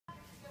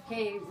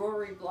Hey,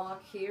 Rory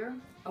Block here.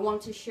 I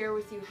want to share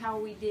with you how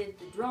we did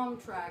the drum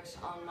tracks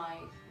on my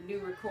new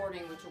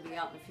recording, which will be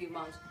out in a few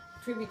months,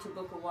 tribute to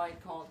Booker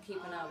White, called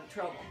Keeping Out of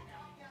Trouble.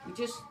 We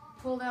just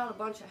pulled out a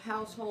bunch of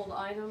household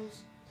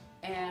items,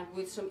 and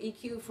with some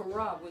EQ from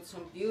Rob, with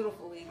some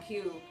beautiful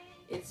EQ,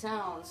 it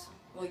sounds,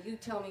 well, you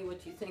tell me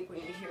what you think when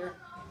you hear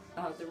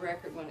the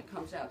record when it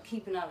comes out,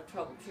 Keeping Out of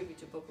Trouble, tribute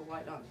to Booker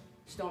White on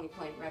Stony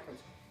Plain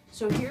Records.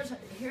 So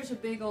here's a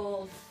big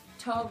old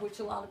tub, which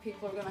a lot of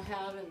people are going to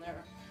have in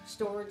their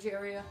storage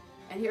area,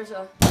 and here's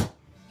a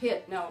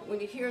hit. Now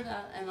when you hear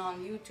that, and on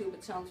YouTube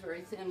it sounds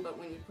very thin, but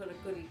when you put a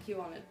good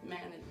EQ on it,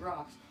 man, it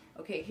rocks.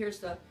 Okay, here's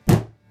the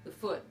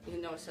foot. You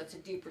notice that's a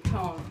deeper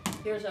tone.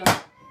 Here's a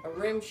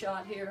rim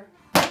shot here,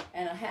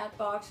 and a hat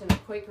box and a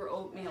Quaker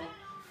oatmeal.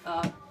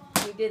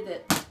 We did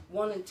that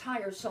one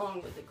entire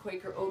song with the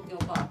Quaker oatmeal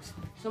box.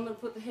 So I'm going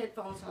to put the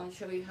headphones on and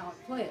show you how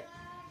I play it.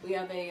 We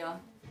have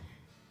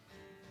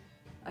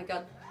I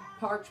got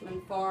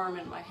Parchment Farm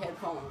in my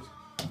headphones.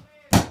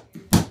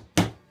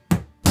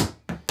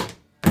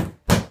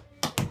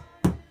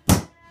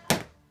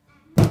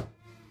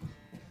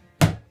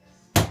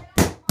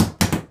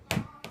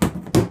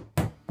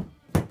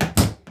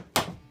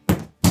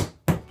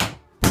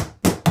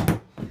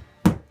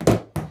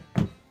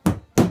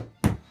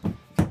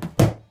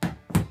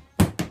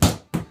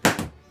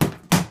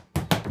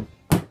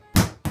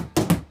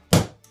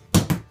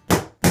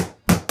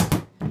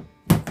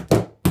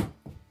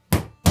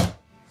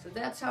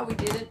 That's how we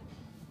did it.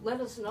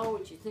 Let us know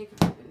what you think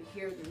of it when you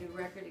hear the new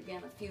record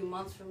again a few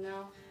months from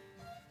now.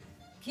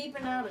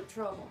 Keeping Out of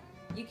Trouble.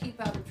 You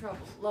keep out of trouble.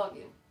 Love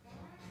you.